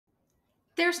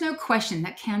There's no question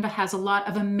that Canva has a lot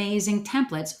of amazing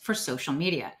templates for social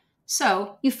media.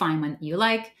 So you find one that you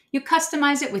like, you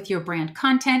customize it with your brand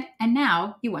content, and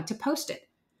now you want to post it.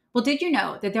 Well, did you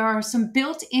know that there are some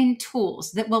built-in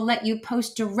tools that will let you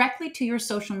post directly to your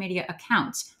social media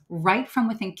accounts right from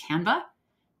within Canva?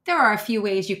 There are a few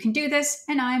ways you can do this,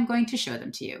 and I'm going to show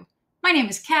them to you. My name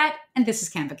is Kat, and this is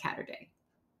Canva Catterday.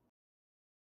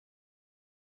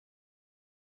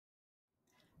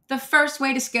 The first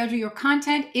way to schedule your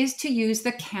content is to use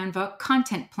the Canva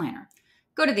Content Planner.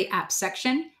 Go to the Apps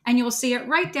section, and you will see it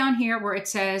right down here where it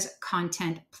says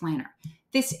Content Planner.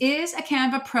 This is a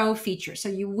Canva Pro feature, so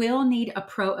you will need a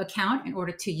Pro account in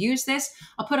order to use this.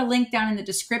 I'll put a link down in the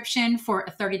description for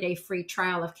a 30-day free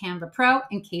trial of Canva Pro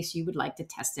in case you would like to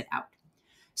test it out.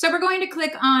 So we're going to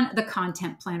click on the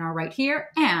Content Planner right here,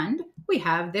 and we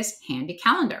have this handy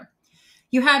calendar.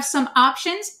 You have some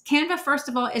options. Canva, first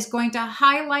of all, is going to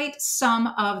highlight some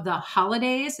of the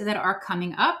holidays that are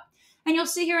coming up. And you'll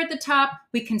see here at the top,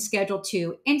 we can schedule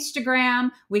to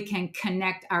Instagram. We can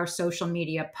connect our social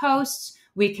media posts.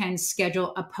 We can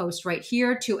schedule a post right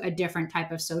here to a different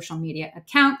type of social media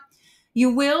account. You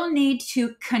will need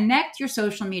to connect your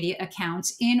social media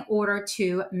accounts in order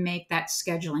to make that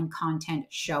scheduling content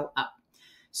show up.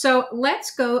 So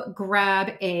let's go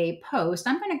grab a post.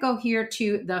 I'm going to go here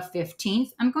to the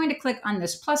 15th. I'm going to click on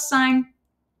this plus sign,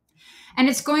 and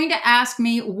it's going to ask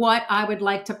me what I would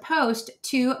like to post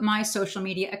to my social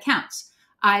media accounts.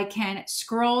 I can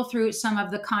scroll through some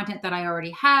of the content that I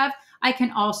already have. I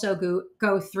can also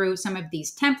go through some of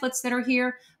these templates that are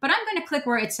here, but I'm going to click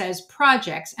where it says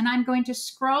projects, and I'm going to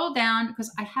scroll down because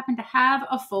I happen to have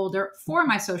a folder for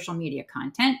my social media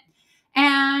content.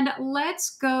 And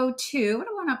let's go to, what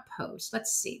do I want to post?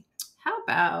 Let's see. How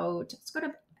about, let's go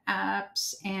to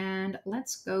apps and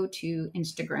let's go to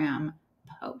Instagram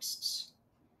posts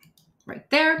right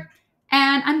there.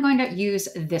 And I'm going to use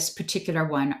this particular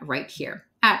one right here,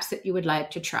 apps that you would like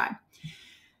to try.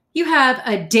 You have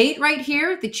a date right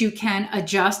here that you can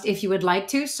adjust if you would like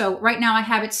to. So right now I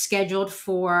have it scheduled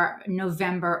for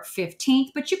November 15th,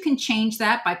 but you can change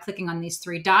that by clicking on these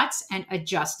three dots and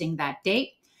adjusting that date.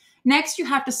 Next, you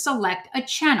have to select a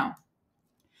channel.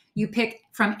 You pick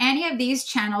from any of these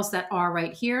channels that are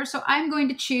right here. So I'm going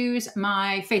to choose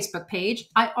my Facebook page.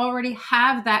 I already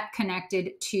have that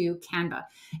connected to Canva.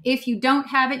 If you don't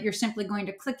have it, you're simply going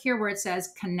to click here where it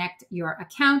says connect your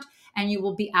account, and you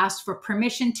will be asked for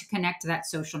permission to connect to that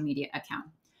social media account.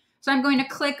 So I'm going to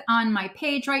click on my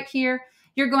page right here.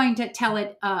 You're going to tell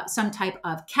it some type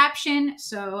of caption.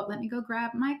 So let me go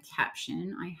grab my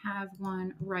caption. I have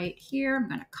one right here. I'm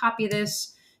going to copy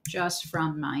this just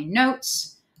from my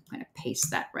notes. I'm going to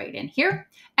paste that right in here.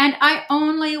 And I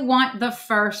only want the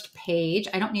first page.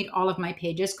 I don't need all of my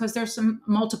pages because there's some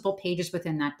multiple pages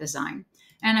within that design.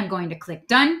 And I'm going to click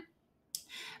done.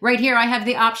 Right here, I have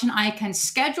the option I can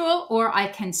schedule or I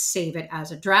can save it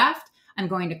as a draft. I'm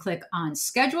going to click on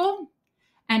schedule.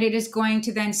 And it is going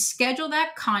to then schedule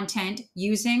that content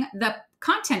using the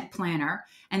content planner,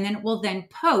 and then it will then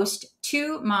post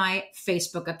to my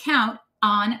Facebook account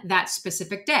on that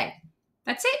specific day.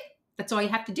 That's it. That's all you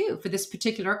have to do for this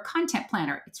particular content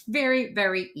planner. It's very,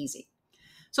 very easy.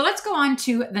 So let's go on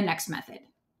to the next method.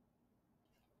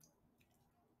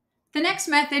 The next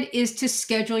method is to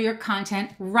schedule your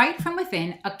content right from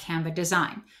within a Canva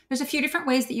design. There's a few different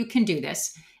ways that you can do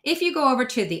this. If you go over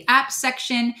to the Apps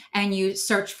section and you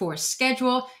search for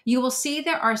Schedule, you will see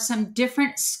there are some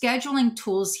different scheduling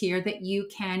tools here that you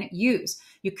can use.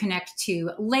 You connect to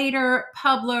Later,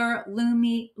 Publer,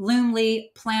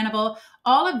 Loomly, Plannable.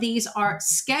 All of these are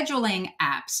scheduling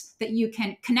apps that you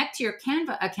can connect to your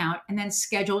Canva account and then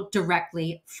schedule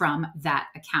directly from that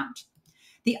account.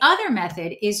 The other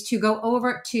method is to go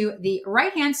over to the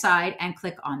right-hand side and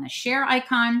click on the share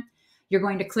icon. You're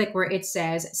going to click where it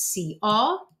says See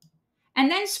All, and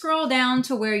then scroll down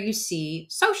to where you see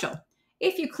Social.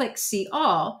 If you click See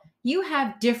All, you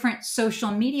have different social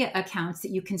media accounts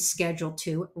that you can schedule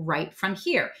to right from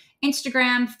here.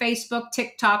 Instagram, Facebook,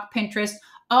 TikTok, Pinterest,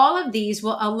 all of these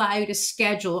will allow you to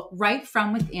schedule right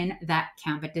from within that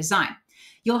Canva design.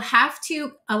 You'll have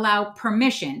to allow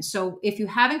permission. So if you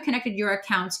haven't connected your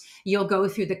accounts, you'll go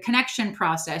through the connection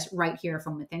process right here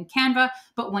from within Canva.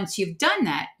 But once you've done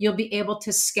that, you'll be able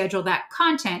to schedule that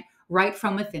content right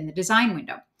from within the design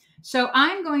window. So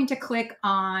I'm going to click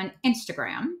on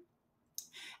Instagram.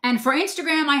 And for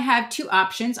Instagram, I have two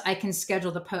options. I can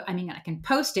schedule the post, I can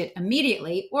post it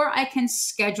immediately, or I can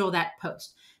schedule that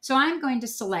post. So I'm going to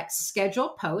select Schedule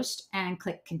Post and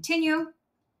click Continue.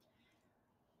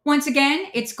 Once again,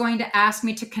 it's going to ask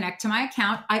me to connect to my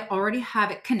account. I already have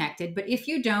it connected, but if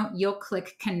you don't, you'll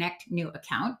click Connect New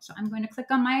Account. So I'm going to click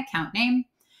on my account name.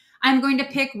 I'm going to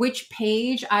pick which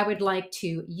page I would like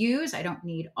to use. I don't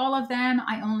need all of them.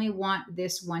 I only want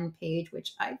this one page,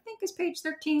 which I think is page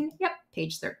 13. Yep,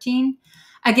 page 13.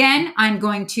 Again, I'm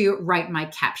going to write my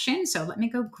caption. So let me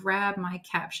go grab my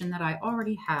caption that I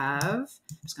already have.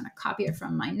 I'm just going to copy it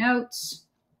from my notes.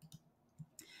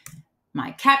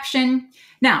 My caption.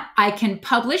 Now, I can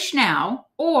publish now,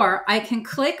 or I can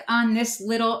click on this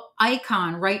little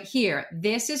icon right here.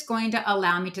 This is going to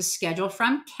allow me to schedule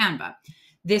from Canva.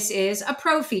 This is a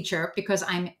pro feature because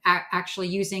I'm actually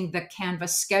using the Canva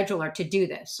scheduler to do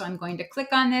this. So I'm going to click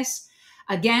on this.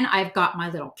 Again, I've got my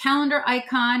little calendar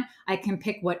icon. I can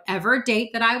pick whatever date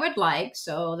that I would like.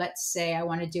 So let's say I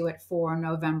want to do it for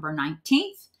November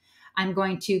 19th. I'm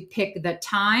going to pick the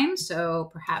time.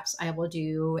 So perhaps I will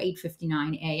do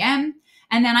 8:59 a.m.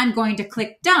 And then I'm going to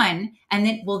click done, and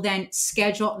it will then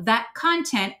schedule that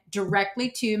content directly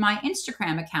to my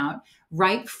Instagram account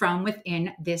right from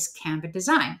within this Canva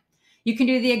design. You can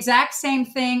do the exact same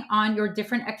thing on your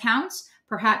different accounts.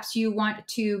 Perhaps you want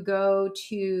to go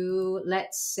to,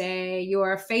 let's say,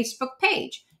 your Facebook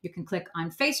page. You can click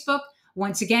on Facebook.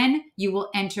 Once again, you will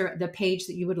enter the page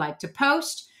that you would like to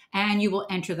post, and you will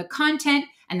enter the content,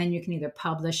 and then you can either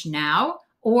publish now,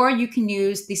 or you can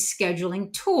use the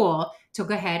scheduling tool to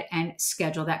go ahead and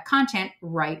schedule that content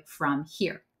right from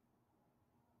here.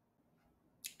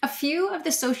 A few of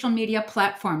the social media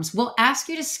platforms will ask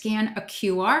you to scan a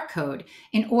QR code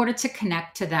in order to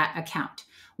connect to that account.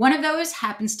 One of those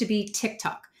happens to be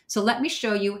TikTok. So let me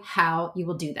show you how you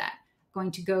will do that. I'm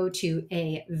going to go to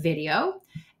a video,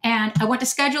 and I want to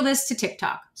schedule this to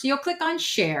TikTok. So you'll click on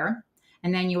Share,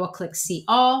 and then you will click See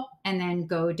All, and then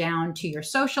go down to your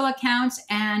social accounts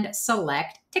and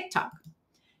select TikTok.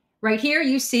 Right here,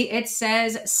 you see it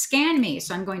says Scan Me.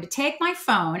 So I'm going to take my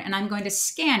phone and I'm going to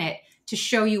scan it to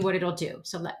show you what it'll do.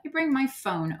 So let me bring my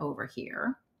phone over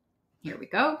here. Here we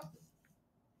go.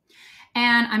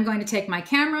 And I'm going to take my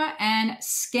camera and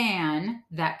scan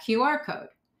that QR code.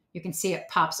 You can see it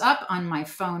pops up on my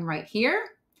phone right here.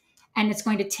 And it's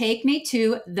going to take me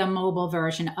to the mobile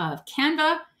version of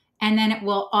Canva, and then it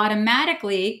will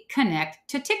automatically connect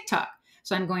to TikTok.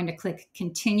 So I'm going to click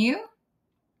Continue.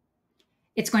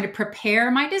 It's going to prepare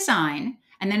my design,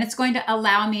 and then it's going to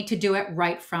allow me to do it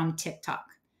right from TikTok.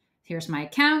 Here's my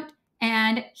account,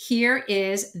 and here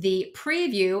is the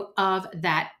preview of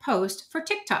that post for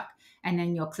TikTok. And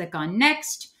then you'll click on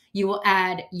Next. You will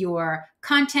add your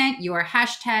content, your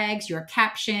hashtags, your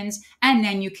captions, and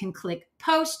then you can click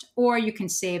Post, or you can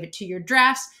save it to your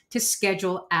drafts to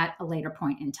schedule at a later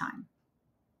point in time.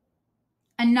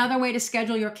 Another way to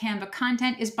schedule your Canva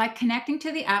content is by connecting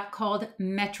to the app called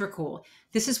Metricool.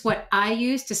 This is what I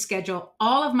use to schedule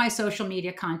all of my social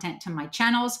media content to my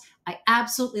channels. I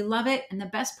absolutely love it. And the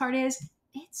best part is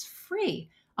it's free.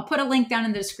 I'll put a link down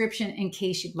in the description in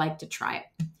case you'd like to try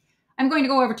it. I'm going to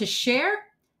go over to Share,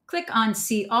 click on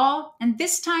See All, and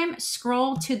this time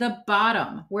scroll to the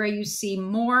bottom where you see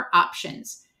more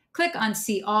options. Click on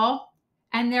See All,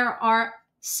 and there are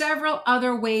several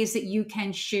other ways that you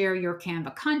can share your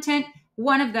Canva content.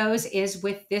 One of those is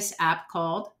with this app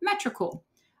called Metricool.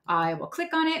 I will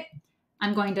click on it.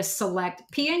 I'm going to select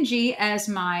PNG as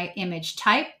my image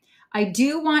type. I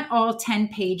do want all 10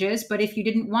 pages, but if you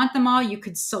didn't want them all, you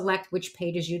could select which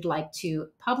pages you'd like to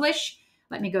publish.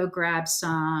 Let me go grab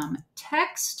some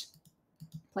text,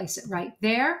 place it right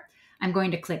there. I'm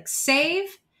going to click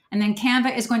Save, and then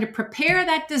Canva is going to prepare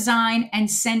that design and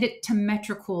send it to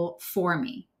Metricool for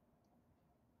me.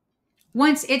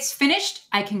 Once it's finished,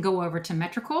 I can go over to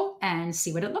Metricool and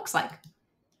see what it looks like.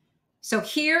 So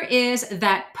here is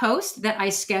that post that I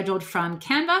scheduled from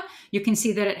Canva. You can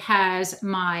see that it has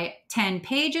my 10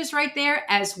 pages right there,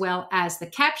 as well as the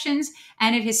captions,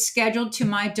 and it is scheduled to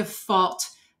my default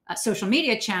social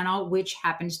media channel, which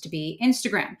happens to be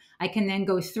Instagram. I can then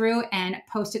go through and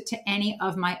post it to any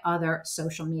of my other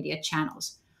social media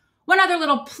channels. One other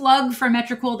little plug for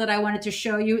Metricool that I wanted to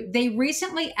show you, they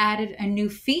recently added a new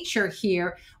feature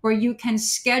here where you can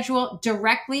schedule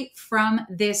directly from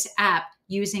this app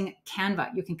using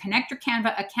Canva. You can connect your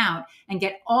Canva account and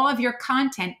get all of your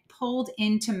content pulled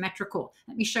into Metricool.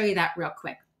 Let me show you that real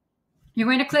quick. You're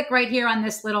going to click right here on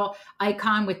this little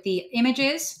icon with the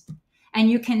images, and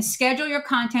you can schedule your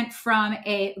content from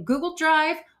a Google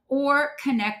Drive or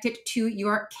connect it to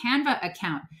your Canva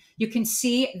account. You can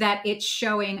see that it's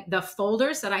showing the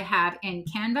folders that I have in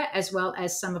Canva, as well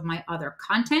as some of my other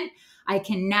content. I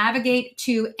can navigate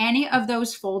to any of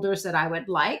those folders that I would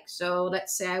like. So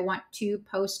let's say I want to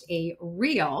post a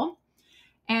reel,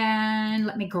 And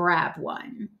let me grab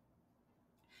one.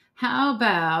 How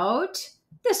about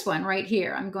this one right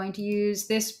here? I'm going to use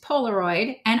this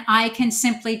Polaroid, and I can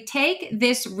simply take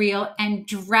this reel and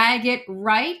drag it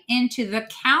right into the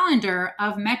calendar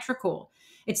of Metricool.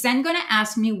 It's then going to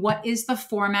ask me what is the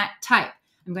format type.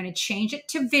 I'm going to change it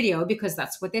to video because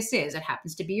that's what this is. It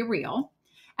happens to be a reel.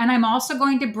 And I'm also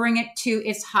going to bring it to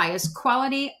its highest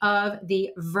quality of the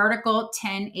vertical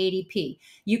 1080p.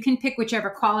 You can pick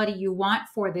whichever quality you want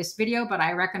for this video, but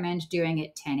I recommend doing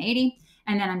it 1080.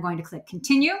 And then I'm going to click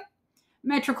continue.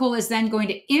 Metricool is then going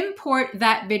to import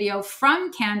that video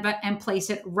from Canva and place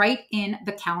it right in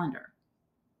the calendar.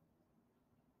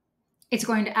 It's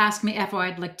going to ask me if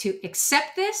I'd like to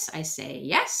accept this. I say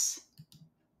yes.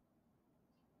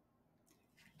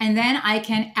 And then I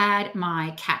can add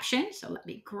my caption. So let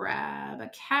me grab a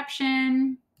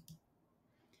caption.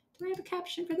 Do I have a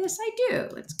caption for this? I do.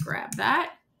 Let's grab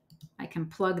that. I can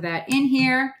plug that in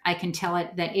here. I can tell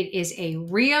it that it is a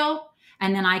reel.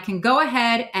 And then I can go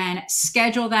ahead and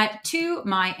schedule that to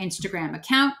my Instagram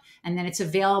account. And then it's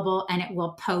available and it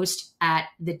will post at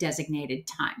the designated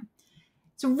time.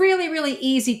 It's really, really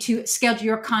easy to schedule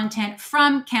your content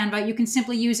from Canva. You can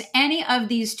simply use any of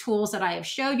these tools that I have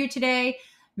showed you today.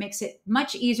 Makes it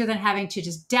much easier than having to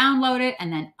just download it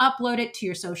and then upload it to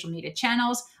your social media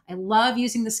channels. I love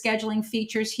using the scheduling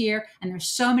features here, and there's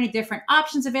so many different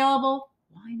options available.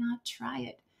 Why not try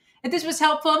it? If this was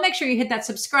helpful, make sure you hit that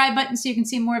subscribe button so you can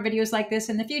see more videos like this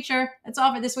in the future. That's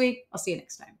all for this week. I'll see you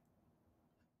next time.